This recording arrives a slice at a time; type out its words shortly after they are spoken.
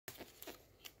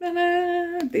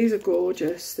Ta-da! These are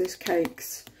gorgeous, these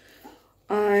cakes.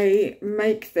 I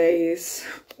make these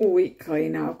weekly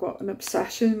now. I've got an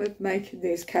obsession with making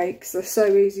these cakes. They're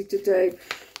so easy to do.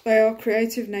 They are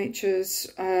Creative Nature's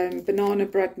banana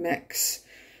bread mix.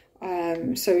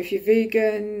 So if you're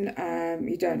vegan,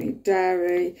 you don't eat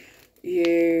dairy,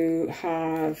 you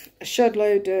have a shed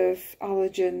load of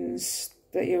allergens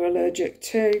that you're allergic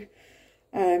to.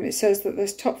 It says that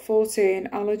there's top 14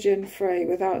 allergen free,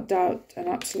 without doubt, and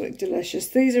absolutely delicious.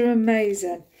 These are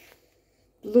amazing.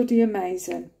 Bloody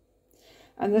amazing.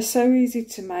 And they're so easy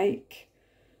to make.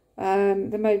 They're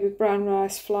made with brown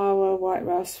rice flour, white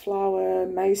rice flour,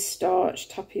 maize starch,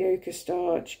 tapioca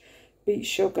starch, beet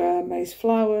sugar, maize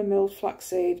flour, milled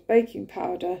flaxseed, baking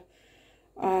powder.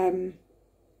 And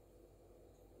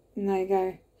there you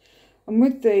go. And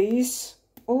with these,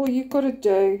 all you've got to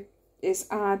do is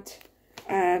add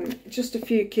just a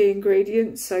few key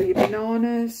ingredients. So your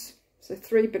bananas, so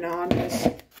 3 bananas.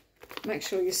 Make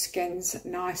sure your skin's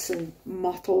nice and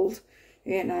mottled,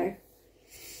 you know.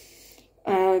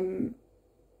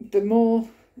 The more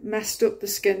messed up the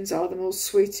skins are, the more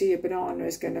sweeter your banana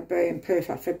is going to be and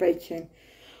perfect for baking.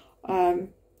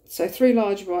 So 3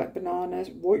 large white bananas,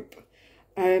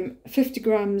 50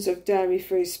 grams of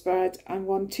dairy-free spread, and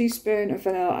 1 teaspoon of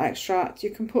vanilla extract. You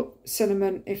can put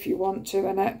cinnamon if you want to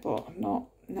in it, but I'm not,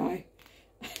 no.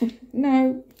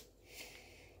 No.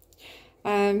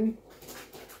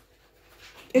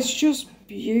 It's just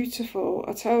beautiful,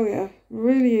 I tell you.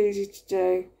 Really easy to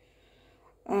do.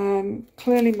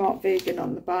 Clearly marked vegan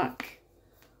on the back.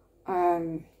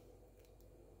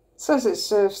 Says it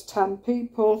serves 10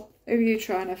 people. Who are you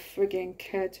trying to frigging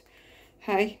kid?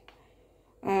 Hey.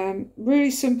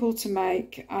 Really simple to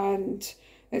make, and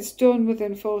it's done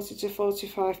within 40 to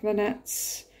 45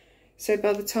 minutes. So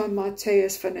by the time my tea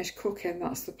is finished cooking,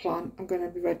 that's the plan. I'm going to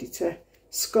be ready to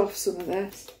scoff some of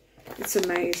this. It's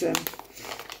amazing.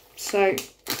 So,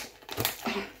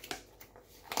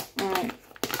 right.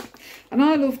 And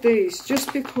I love these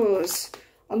just because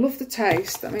I love the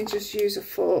taste. Let me just use a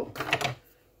fork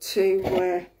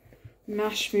to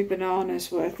mash my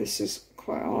bananas with. This is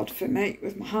quite hard for me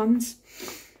with my hands.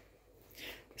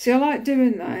 See, I like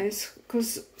doing those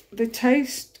because they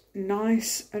taste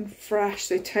nice and fresh.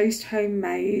 They taste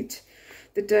homemade.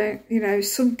 They don't, you know,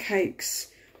 some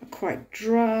cakes are quite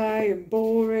dry and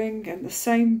boring and the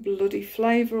same bloody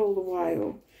flavour all the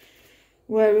while.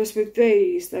 Whereas with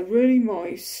these, they're really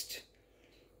moist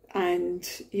and,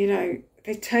 you know,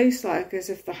 they taste like as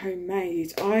if they're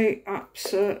homemade. I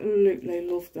absolutely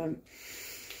love them.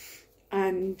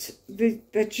 And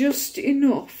they're just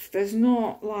enough. There's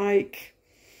not like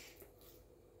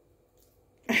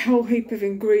a whole heap of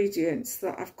ingredients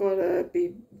that I've got to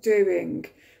be doing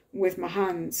with my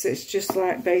hands. It's just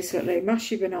like basically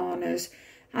mash your bananas,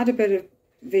 add a bit of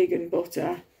vegan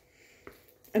butter,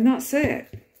 and that's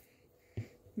it.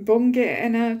 Bung it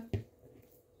in a,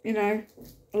 you know,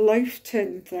 a loaf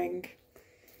tin thing.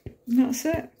 And that's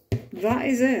it. That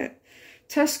is it.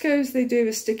 Tesco's, they do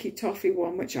a sticky toffee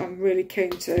one, which I'm really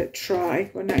keen to try.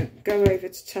 When I go over to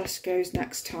Tesco's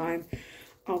next time,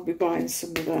 I'll be buying some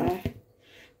of there.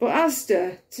 But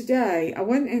Asda, today, I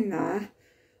went in there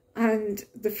and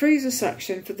the freezer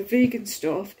section for the vegan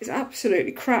stuff is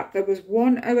absolutely crap. There was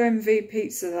 1 OMV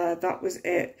pizza there, that was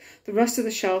it. The rest of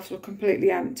the shelves were completely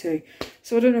empty.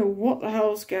 So I don't know what the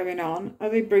hell's going on. Are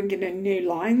they bringing in new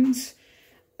lines?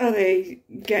 Are they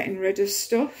getting rid of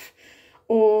stuff?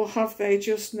 Or have they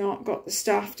just not got the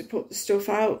staff to put the stuff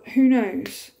out? Who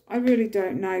knows? I really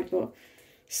don't know, but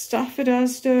staff at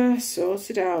Asda, sort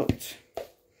it out.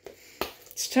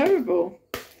 It's terrible.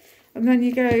 And then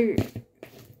you go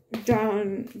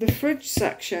down the fridge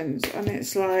sections and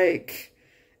it's like,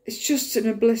 it's just an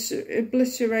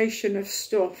obliteration of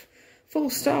stuff. Full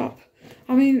stop.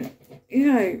 I mean,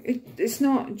 you know, it's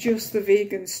not just the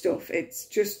vegan stuff. It's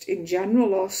just in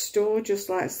general, our store just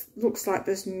like looks like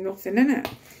there's nothing in it.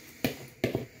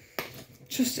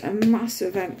 Just a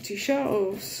massive empty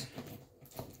shelves.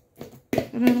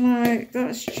 And I'm like,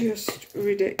 that's just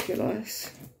ridiculous.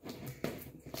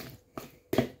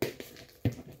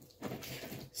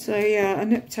 So yeah, I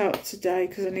nipped out today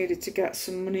because I needed to get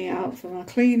some money out for my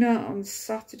cleaner on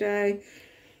Saturday.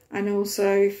 And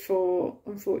also for,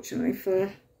 unfortunately, for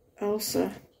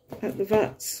Elsa at the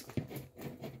vet's.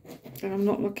 And I'm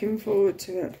not looking forward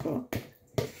to it, but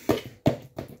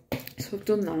so I've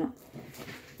done that.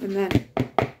 And then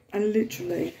I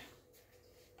literally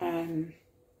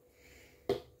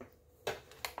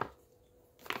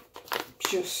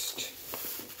just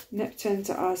nipped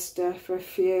into Asda for a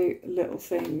few little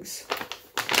things.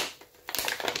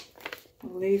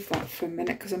 I'll leave that for a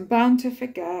minute because I'm bound to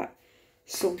forget.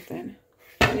 something.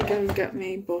 Let me go and get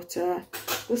me butter,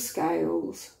 the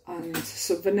scales, and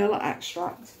some vanilla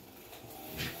extract.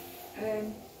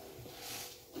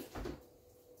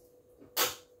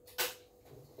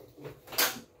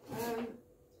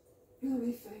 Let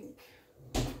me think.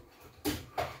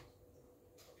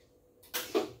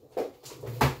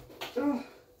 Oh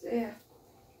dear.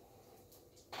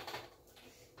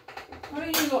 What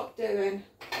are you lot doing?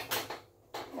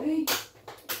 Hey?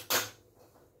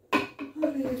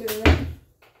 What are you doing?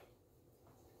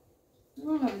 They're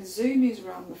all having zoomies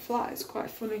around the flat. It's quite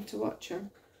funny to watch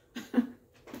them.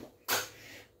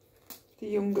 The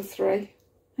younger three.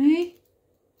 Hey?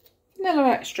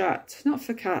 Vanilla extract, not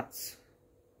for cats.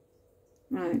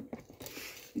 Right.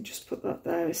 You just put that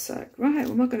there a sec. Right,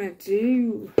 what am I going to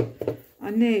do?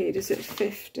 I need, is it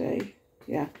 50?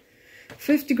 Yeah.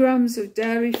 50 grams of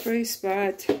dairy-free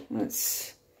spread.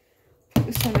 Let's put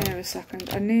this on here a second.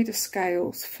 I need a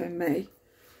scales for me.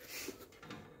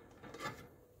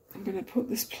 I'm going to put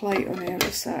this plate on here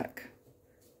a sec.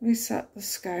 Reset the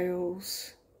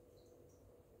scales.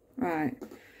 Right.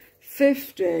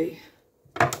 50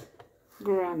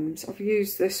 grams. I've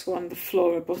used this one, the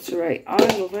Flora Butter 8.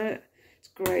 I love it. It's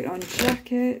great on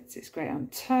jackets. It's great on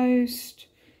toast.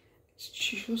 It's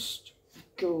just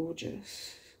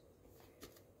gorgeous.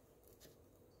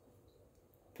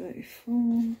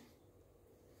 34.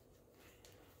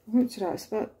 I worked it out. It's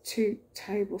about 2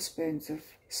 tablespoons of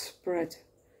spread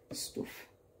stuff.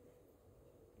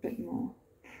 A bit more.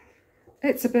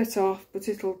 It's a bit off, but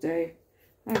it'll do.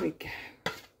 There we go.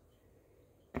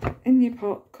 In your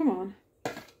pot. Come on.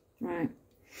 Right.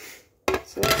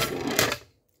 So that's that.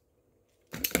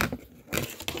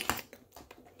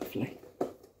 Lovely.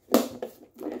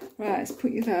 Right, let's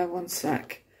put you there one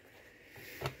sec.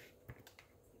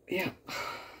 Yeah.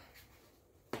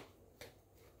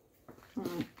 Right,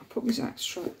 I'll put this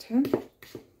extract in.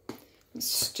 Let's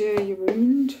stir you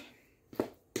around.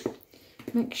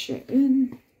 Mix it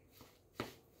in.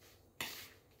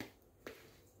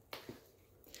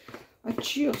 I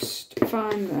just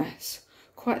find this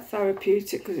quite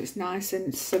therapeutic because it's nice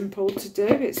and simple to do.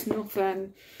 It's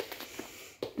nothing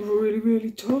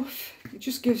really tough. It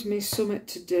just gives me something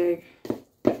to do.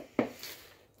 I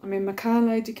mean, my car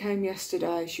lady came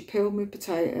yesterday. She peeled me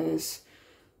potatoes,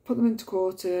 put them into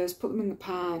quarters, put them in the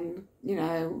pan, you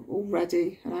know, all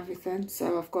ready and everything.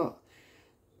 So I've got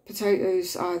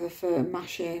potatoes either for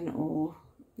mashing or,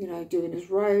 you know, doing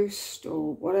as roast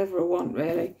or whatever I want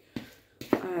really.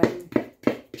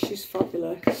 She's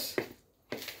fabulous.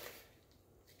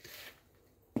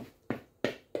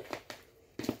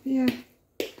 Yeah,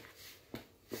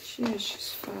 she is,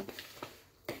 she's fab.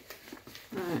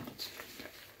 Right.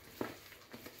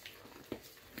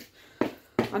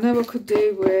 I know I could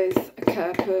do with a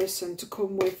care person to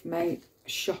come with me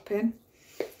shopping.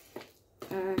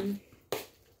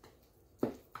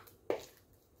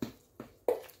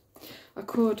 I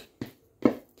could.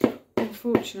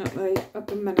 Unfortunately, at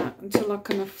the minute, until I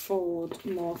can afford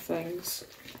more things,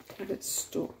 I'm a bit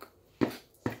stuck.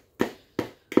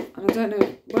 And I don't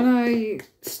know, when I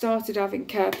started having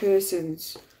care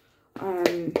persons,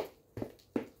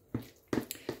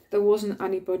 there wasn't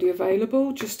anybody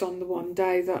available just on the one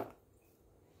day that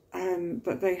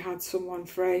they had someone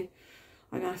free.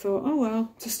 And I thought, oh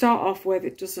well, to start off with,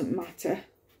 it doesn't matter.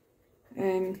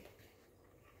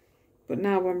 But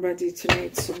now I'm ready to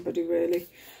need somebody really.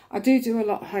 I do a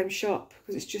lot of home shop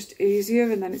because it's just easier,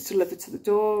 and then it's delivered to the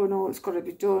door, and all it's got to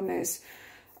be done is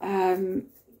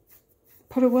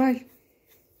put away.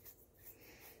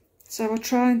 So I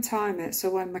try and time it so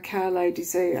when my care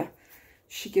lady's here,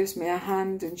 she gives me a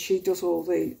hand and she does all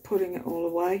the putting it all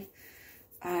away.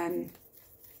 It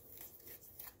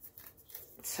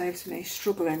saves me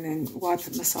struggling and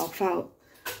wiping myself out.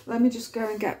 Let me just go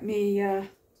and get me my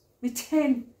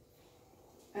tin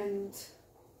and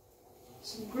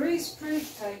some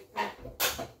greaseproof paper.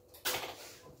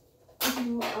 I don't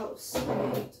know what else I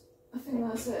need. I think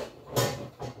that's it.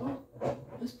 Oh,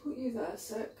 let's put you there a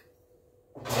sec.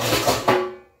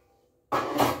 Right,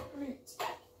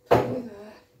 put you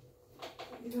there.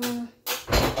 Put you there.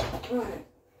 Right.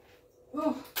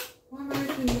 Oh, why am I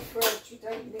opening the fridge? You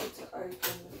don't need to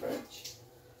open the fridge.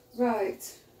 Right.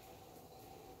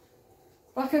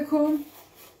 Back I come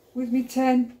with me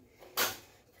tin.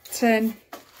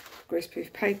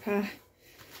 Greaseproof paper.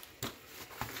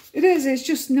 It's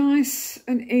just nice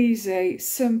and easy,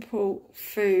 simple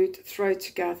food thrown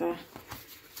together.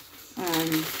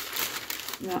 And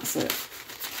that's it.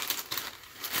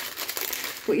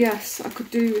 But yes, I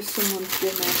could do with someone to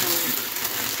give me a hand.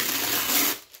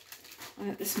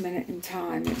 And at this minute in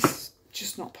time, it's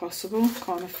just not possible.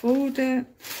 Can't afford it.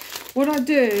 what I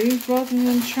do, rather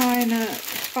than trying to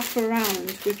faff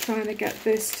around with trying to get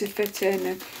this to fit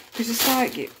in, because it's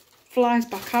like it flies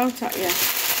back out at you,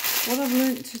 what I've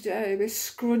learnt to do is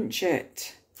scrunch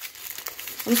it.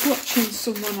 I was watching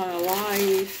someone on a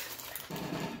live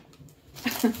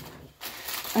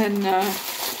and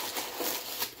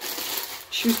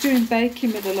she was doing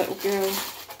baking with a little girl,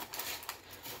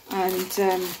 and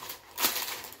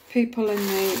people in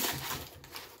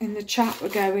the chat were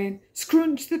going,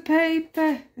 scrunch the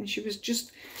paper, and she was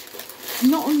just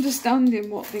not understanding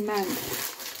what they meant.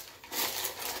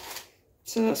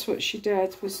 So that's what she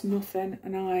did, was nothing,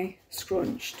 and I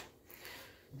scrunched.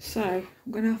 So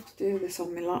I'm going to have to do this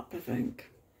on my lap, I think.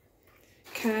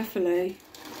 Carefully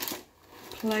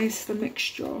place the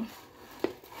mixture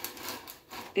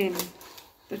in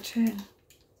the tin.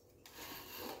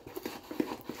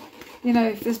 You know,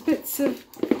 if there's bits of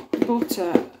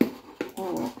butter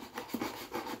or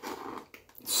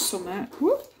something,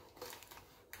 whoop,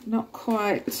 not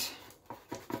quite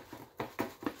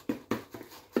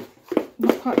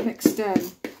mixed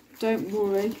in, don't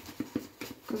worry,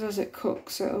 because as it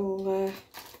cooks it'll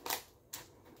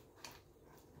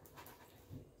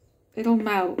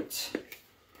melt,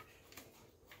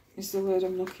 is the word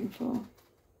I'm looking for.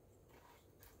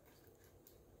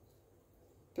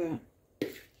 But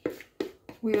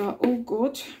we are all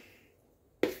good.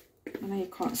 I know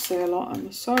you can't see a lot,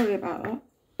 I'm sorry about that.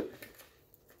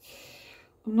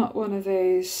 I'm not one of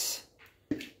these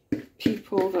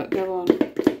people that go on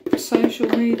social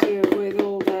media with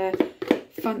all their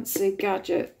fancy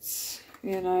gadgets,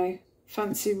 you know,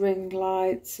 fancy ring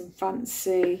lights and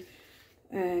fancy,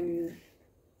 you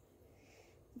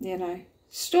know,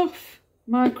 stuff,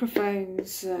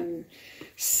 microphones and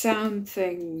sound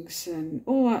things and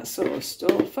all that sort of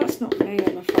stuff. That's not me,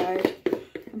 I'm afraid.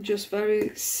 I'm just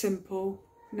very simple,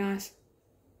 nice,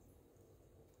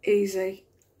 easy.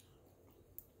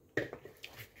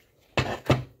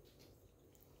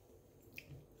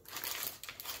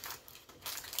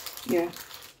 Yeah,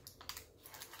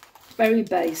 very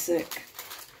basic.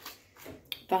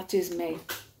 That is me.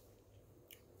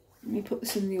 Let me put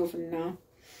this in the oven now.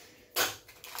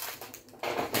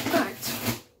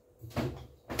 Right.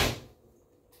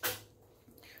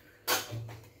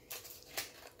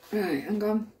 Right, hang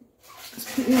on.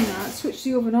 Let's put it in there. Switch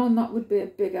the oven on. That would be a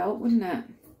big help, wouldn't it?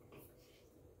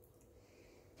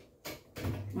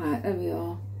 Right, there we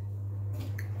are.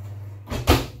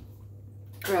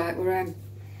 Right, we're in.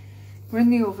 We're in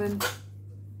the oven.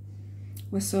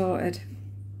 We're sorted.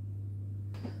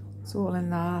 It's all in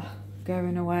there,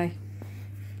 going away.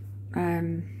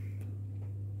 But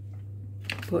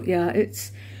yeah,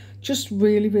 it's just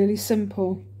really, really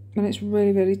simple, and it's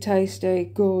really, really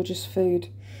tasty, gorgeous food.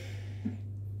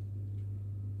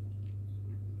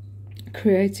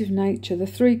 Creative Nature. They're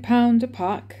 £3 a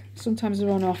pack. Sometimes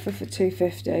they're on offer for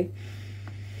 £2.50.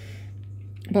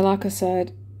 But like I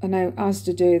said, I know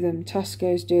Asda do them,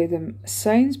 Tesco's do them,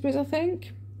 Sainsbury's I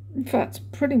think. In fact,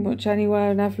 pretty much anywhere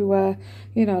and everywhere,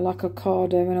 you know, like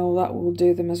Ocado and all that will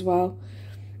do them as well.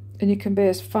 And you can be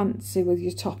as fancy with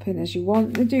your topping as you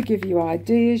want. They do give you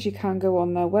ideas. You can go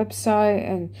on their website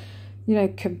and, you know,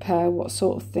 compare what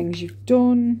sort of things you've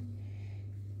done.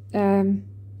 And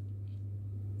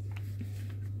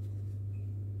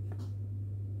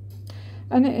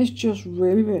it is just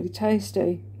really, really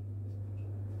tasty.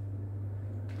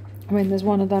 I mean, there's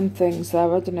one of them things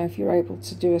there. I don't know if you're able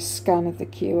to do a scan of the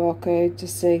QR code to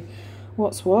see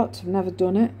what's what. I've never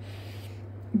done it,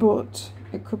 but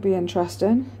it could be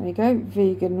interesting. There you go,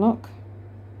 vegan look.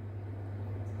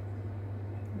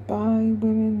 By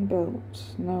women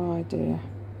built. No idea.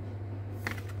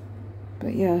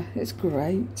 But yeah, it's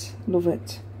great. Love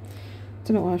it.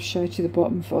 Don't know why I've showed you the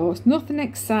bottom for. It's nothing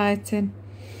exciting.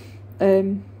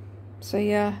 So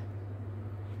yeah.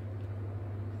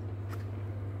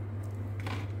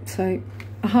 So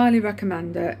I highly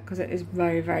recommend it because it is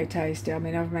very, very tasty. I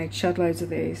mean, I've made shed loads of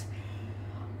these,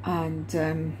 and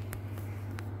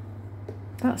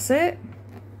that's it.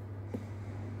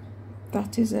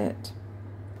 That is it.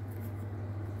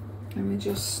 Let me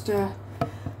just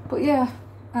but yeah,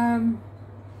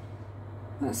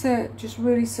 that's it. Just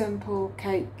really simple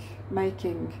cake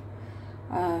making.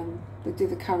 They do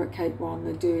the carrot cake one,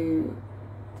 they do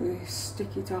the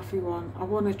sticky toffee one. I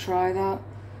want to try that.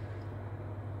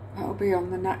 That'll be on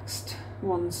the next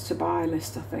ones to buy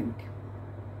list, I think.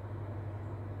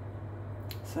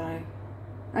 So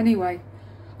anyway,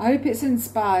 I hope it's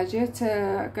inspired you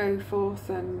to go forth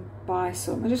and buy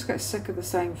some. I just get sick of the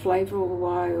same flavour all the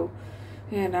while,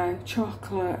 you know,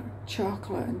 chocolate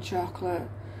and chocolate.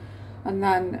 And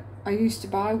then I used to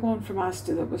buy one from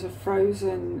Asda that was a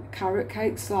frozen carrot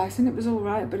cake slice, and it was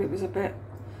alright, but it was a bit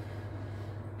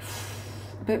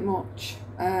much.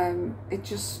 It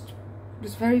just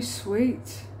was very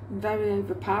sweet and very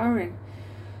overpowering.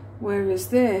 Whereas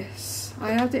this,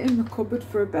 I had it in the cupboard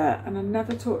for a bit and I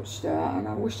never touched it, and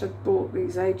I wish I'd bought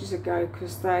these ages ago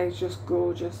because they're just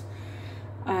gorgeous.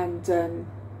 And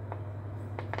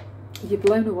you're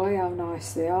blown away how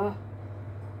nice they are.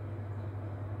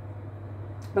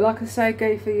 But like I say,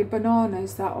 go for your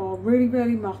bananas that are really,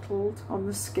 really mottled on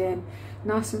the skin,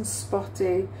 nice and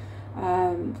spotty.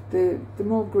 The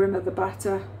more grimmer the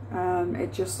better.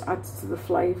 It just adds to the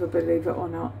flavour, believe it or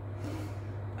not.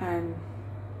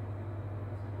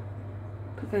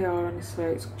 But they are, honestly,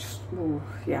 it's just, oh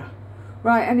yeah.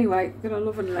 Right, anyway, gonna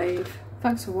love and leave.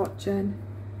 Thanks for watching.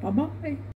 Bye bye.